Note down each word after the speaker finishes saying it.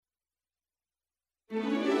Where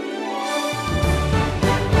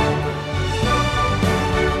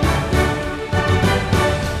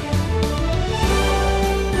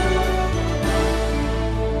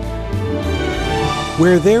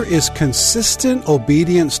there is consistent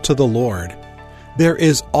obedience to the Lord, there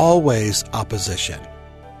is always opposition.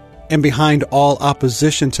 And behind all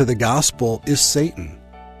opposition to the gospel is Satan.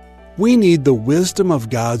 We need the wisdom of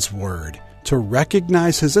God's Word to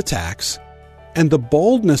recognize his attacks and the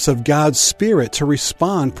boldness of God's Spirit to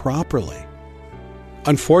respond properly.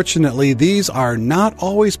 Unfortunately, these are not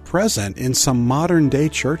always present in some modern-day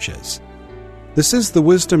churches. This is the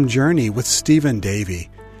Wisdom Journey with Stephen Davey,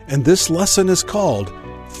 and this lesson is called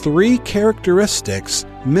 3 Characteristics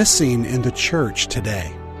Missing in the Church Today.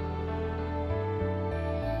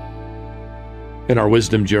 In our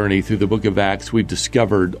wisdom journey through the book of Acts, we've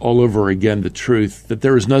discovered all over again the truth that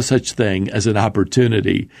there is no such thing as an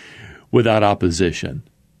opportunity without opposition.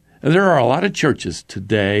 And there are a lot of churches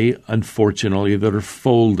today, unfortunately, that are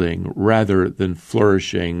folding rather than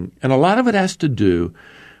flourishing, and a lot of it has to do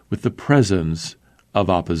with the presence of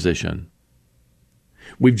opposition.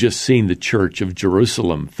 We've just seen the church of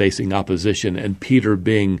Jerusalem facing opposition and Peter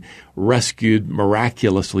being rescued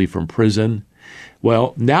miraculously from prison.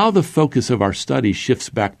 Well, now the focus of our study shifts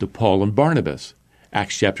back to Paul and Barnabas.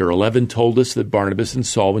 Acts chapter 11 told us that Barnabas and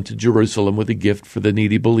Saul went to Jerusalem with a gift for the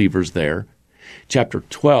needy believers there. Chapter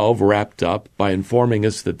 12 wrapped up by informing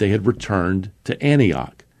us that they had returned to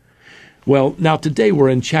Antioch. Well, now today we're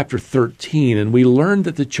in chapter 13, and we learned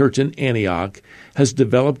that the church in Antioch has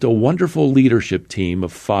developed a wonderful leadership team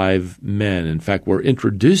of 5 men. In fact, we're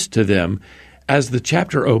introduced to them as the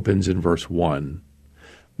chapter opens in verse 1.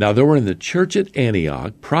 Now there were in the church at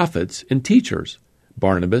Antioch prophets and teachers,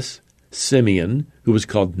 Barnabas, Simeon, who was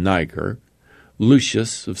called Niger,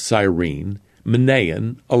 Lucius of Cyrene,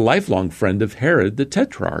 Manaen, a lifelong friend of Herod the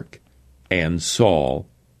Tetrarch, and Saul.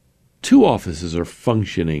 2 offices are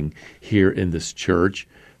functioning here in this church.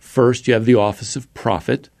 First, you have the office of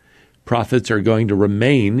prophet. Prophets are going to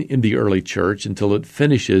remain in the early church until it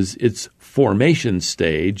finishes its formation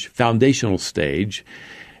stage, foundational stage,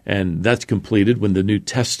 and that's completed when the New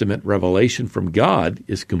Testament revelation from God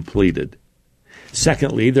is completed.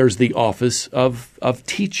 Secondly, there's the office of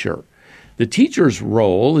teacher. The teacher's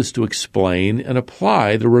role is to explain and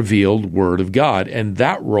apply the revealed Word of God, and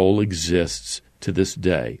that role exists to this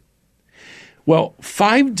day. Well,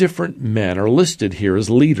 5 different men are listed here as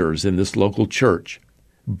leaders in this local church.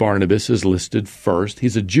 Barnabas is listed first.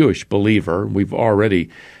 He's a Jewish believer. We've already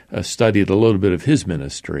studied a little bit of his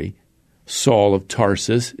ministry. Saul of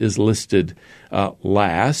Tarsus is listed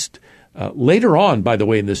last. Later on, by the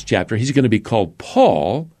way, in this chapter, he's going to be called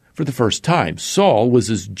Paul for the first time. Saul was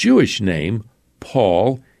his Jewish name,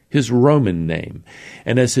 Paul, his Roman name.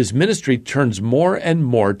 And as his ministry turns more and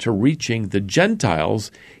more to reaching the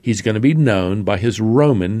Gentiles, he's going to be known by his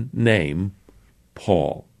Roman name,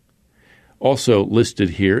 Paul. Also listed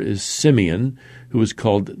here is Simeon, who is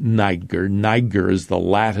called Niger. Niger is the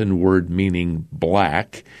Latin word meaning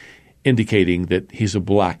black, indicating that he's a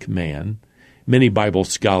black man. Many Bible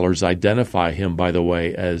scholars identify him, by the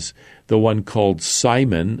way, as the one called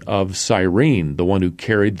Simon of Cyrene, the one who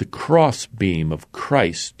carried the crossbeam of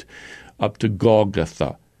Christ up to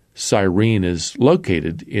Golgotha. Cyrene is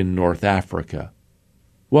located in North Africa.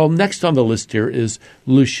 Well, next on the list here is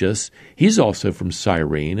Lucius. He's also from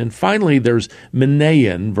Cyrene. And finally, there's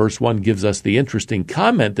Manaen. Verse 1 gives us the interesting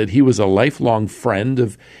comment that he was a lifelong friend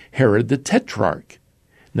of Herod the Tetrarch.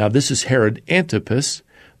 Now, this is Herod Antipas,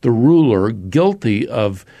 the ruler guilty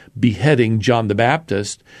of beheading John the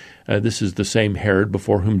Baptist. This is the same Herod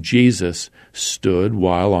before whom Jesus stood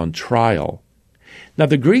while on trial. Now,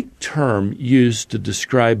 the Greek term used to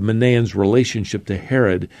describe Manaen's relationship to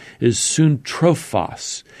Herod is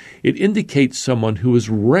suntrophos. It indicates someone who is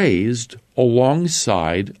raised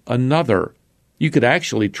alongside another. You could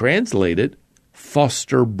actually translate it,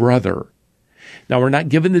 foster brother. Now, we're not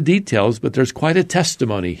given the details, but there's quite a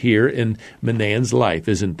testimony here in Manaen's life,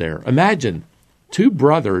 isn't there? Imagine 2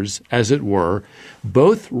 brothers, as it were,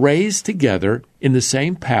 both raised together in the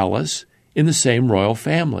same palace, in the same royal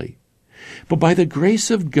family. But by the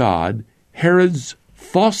grace of God, Herod's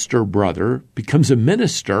foster brother becomes a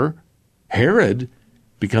minister. Herod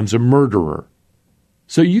becomes a murderer.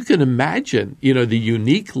 So you can imagine, the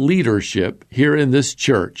unique leadership here in this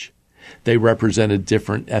church. They represented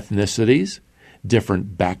different ethnicities,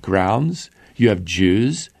 different backgrounds. You have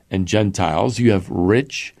Jews and Gentiles. You have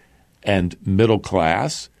rich and middle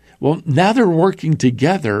class. Well, now they're working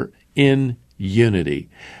together in unity.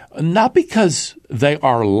 Not because they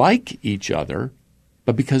are like each other,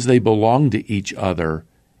 but because they belong to each other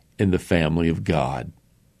in the family of God.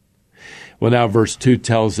 Well, now verse 2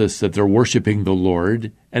 tells us that they're worshiping the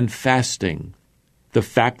Lord and fasting. The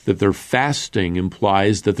fact that they're fasting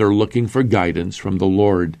implies that they're looking for guidance from the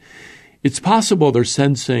Lord. It's possible they're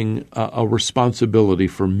sensing a responsibility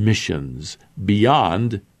for missions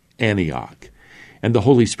beyond Antioch, and the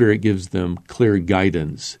Holy Spirit gives them clear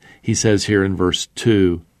guidance. He says here in verse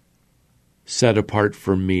 2, "Set apart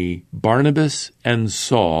for me Barnabas and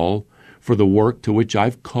Saul for the work to which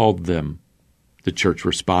I've called them." The church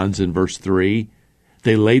responds in verse 3,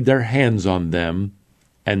 "They laid their hands on them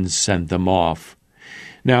and sent them off."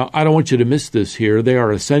 Now, I don't want you to miss this here. They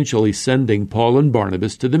are essentially sending Paul and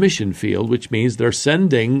Barnabas to the mission field, which means they're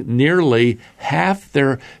sending nearly half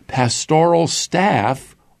their pastoral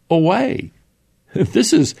staff away.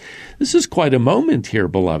 This is quite a moment here,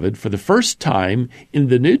 beloved. For the first time in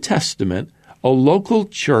the New Testament, a local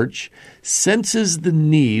church senses the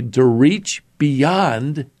need to reach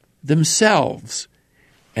beyond themselves,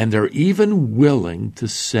 and they're even willing to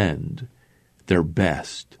send their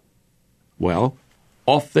best. Well,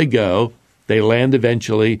 off they go. They land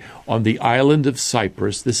eventually on the island of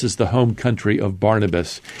Cyprus. This is the home country of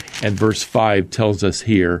Barnabas. And verse 5 tells us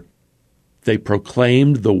here, "They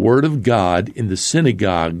proclaimed the word of God in the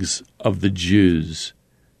synagogues of the Jews."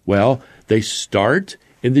 Well, they start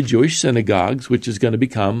in the Jewish synagogues, which is going to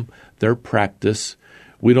become their practice.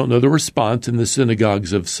 We don't know the response in the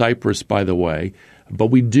synagogues of Cyprus, by the way,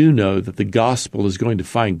 but we do know that the gospel is going to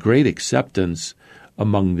find great acceptance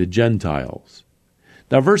among the Gentiles.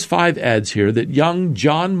 Now, verse 5 adds here that young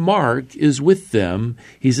John Mark is with them.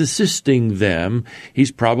 He's assisting them.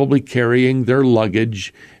 He's probably carrying their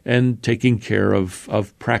luggage and taking care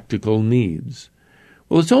of practical needs.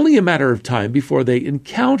 Well, it's only a matter of time before they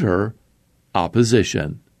encounter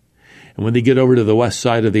opposition. And when they get over to the west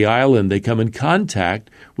side of the island, they come in contact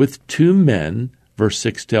with two men. Verse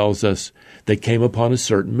 6 tells us they came upon a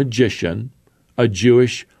certain magician, a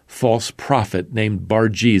Jewish false prophet named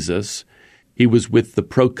Bar-Jesus. He was with the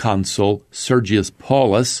proconsul Sergius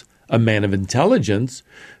Paulus, a man of intelligence,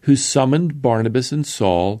 who summoned Barnabas and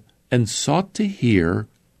Saul and sought to hear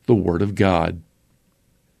the word of God.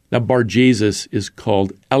 Now, Bar-Jesus is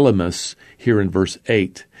called Elymas here in verse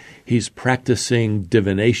 8. He's practicing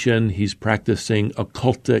divination. He's practicing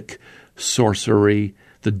occultic sorcery,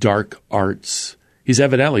 the dark arts. He's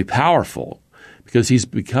evidently powerful because he's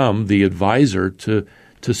become the advisor to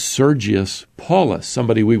Sergius Paulus,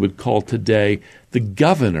 somebody we would call today the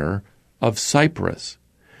governor of Cyprus.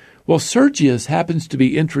 Well, Sergius happens to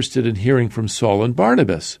be interested in hearing from Saul and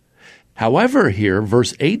Barnabas. However, here,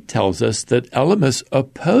 verse 8 tells us that Elymas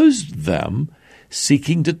opposed them,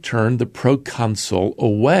 seeking to turn the proconsul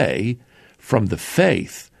away from the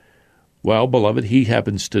faith. Well, beloved, he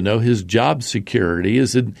happens to know his job security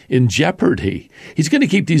is in jeopardy. He's going to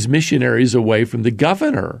keep these missionaries away from the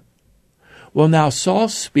governor. Well, now Saul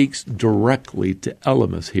speaks directly to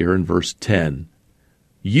Elymas here in verse 10.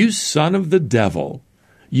 "You son of the devil,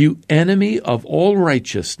 you enemy of all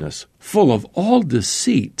righteousness, full of all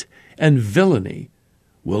deceit and villainy,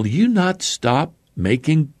 will you not stop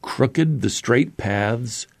making crooked the straight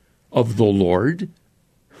paths of the Lord?"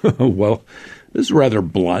 Well, this is rather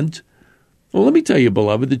blunt. Well, let me tell you,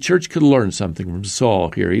 beloved, the church could learn something from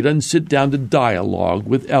Saul here. He doesn't sit down to dialogue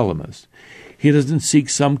with Elymas. He doesn't seek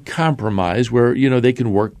some compromise where, they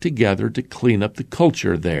can work together to clean up the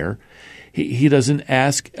culture there. He doesn't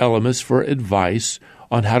ask Elymas for advice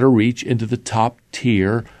on how to reach into the top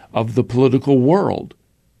tier of the political world.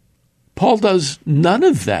 Paul does none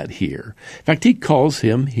of that here. In fact, he calls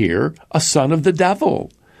him here a son of the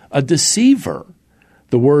devil, a deceiver.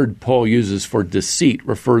 The word Paul uses for deceit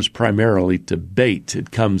refers primarily to bait.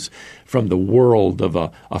 It comes from the world of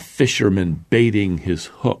a fisherman baiting his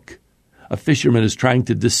hook. A fisherman is trying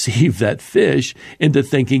to deceive that fish into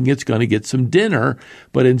thinking it's going to get some dinner,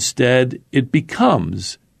 but instead it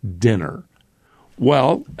becomes dinner.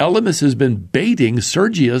 Well, Elymas has been baiting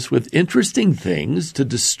Sergius with interesting things to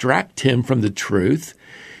distract him from the truth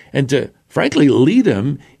and to, frankly, lead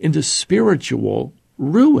him into spiritual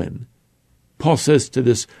ruin. Paul says to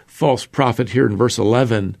this false prophet here in verse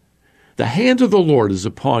 11, "The hand of the Lord is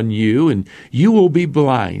upon you, and you will be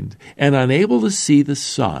blind and unable to see the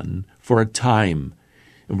sun for a time."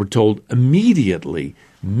 And we're told immediately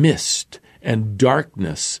mist and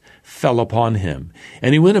darkness fell upon him,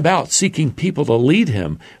 and he went about seeking people to lead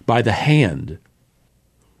him by the hand.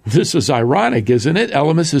 This is ironic, isn't it?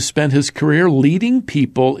 Elymas has spent his career leading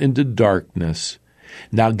people into darkness.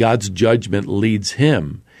 Now God's judgment leads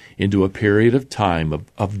him into a period of time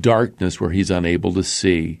of darkness where he's unable to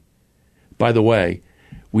see. By the way,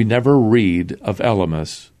 we never read of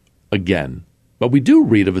Elymas again, but we do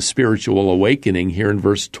read of a spiritual awakening here in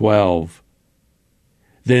verse 12.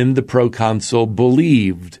 Then the proconsul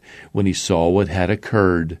believed when he saw what had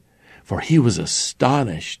occurred, for he was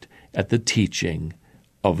astonished at the teaching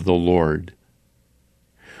of the Lord.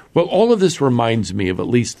 Well, all of this reminds me of at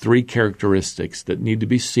least three characteristics that need to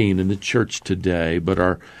be seen in the church today, but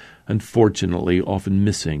are unfortunately often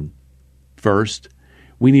missing. First,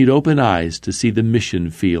 we need open eyes to see the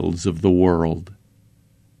mission fields of the world.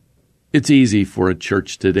 It's easy for a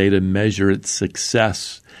church today to measure its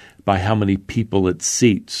success by how many people it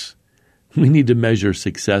seats. We need to measure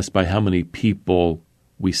success by how many people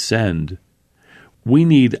we send. We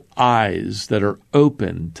need eyes that are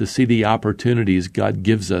open to see the opportunities God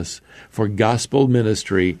gives us for gospel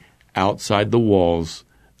ministry outside the walls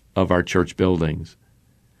of our church buildings.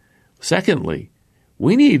 Secondly,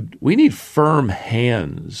 we need firm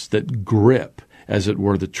hands that grip, as it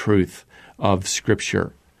were, the truth of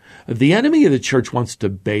Scripture. The enemy of the church wants to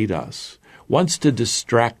bait us, wants to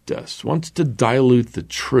distract us, wants to dilute the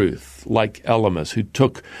truth, like Elymas, who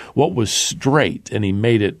took what was straight and he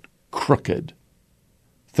made it crooked.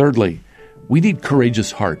 Thirdly, we need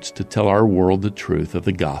courageous hearts to tell our world the truth of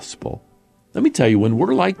the gospel. Let me tell you, when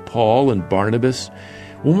we're like Paul and Barnabas,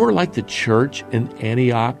 when we're like the church in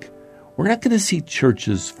Antioch, we're not going to see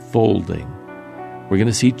churches folding. We're going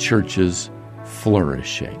to see churches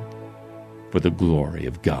flourishing for the glory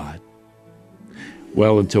of God.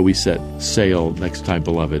 Well, until we set sail next time,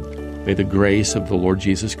 beloved, may the grace of the Lord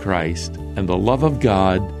Jesus Christ and the love of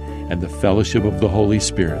God and the fellowship of the Holy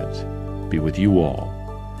Spirit be with you all.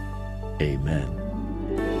 Amen.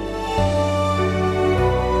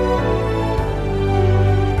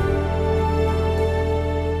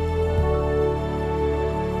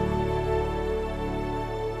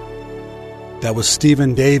 That was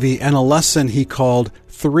Stephen Davey and a lesson he called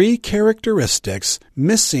Three Characteristics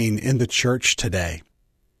Missing in the Church Today.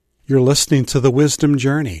 You're listening to The Wisdom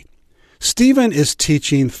Journey. Stephen is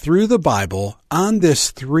teaching through the Bible on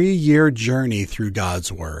this 3-year journey through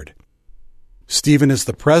God's Word. Stephen is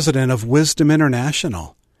the president of Wisdom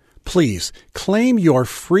International. Please claim your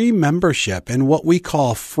free membership in what we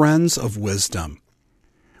call Friends of Wisdom.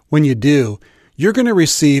 When you do, you're going to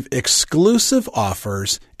receive exclusive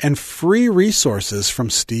offers and free resources from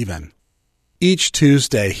Stephen. Each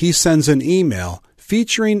Tuesday, he sends an email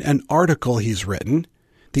featuring an article he's written,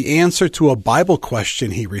 the answer to a Bible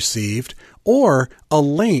question he received, or a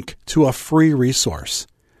link to a free resource.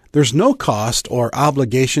 There's no cost or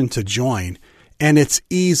obligation to join, and it's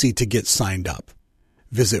easy to get signed up.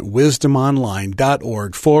 Visit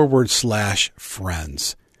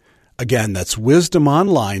wisdomonline.org/friends. Again, that's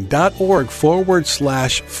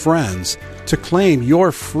wisdomonline.org/friends to claim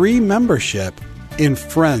your free membership in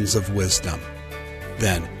Friends of Wisdom.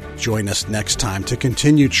 Then, join us next time to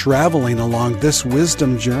continue traveling along this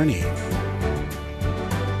wisdom journey.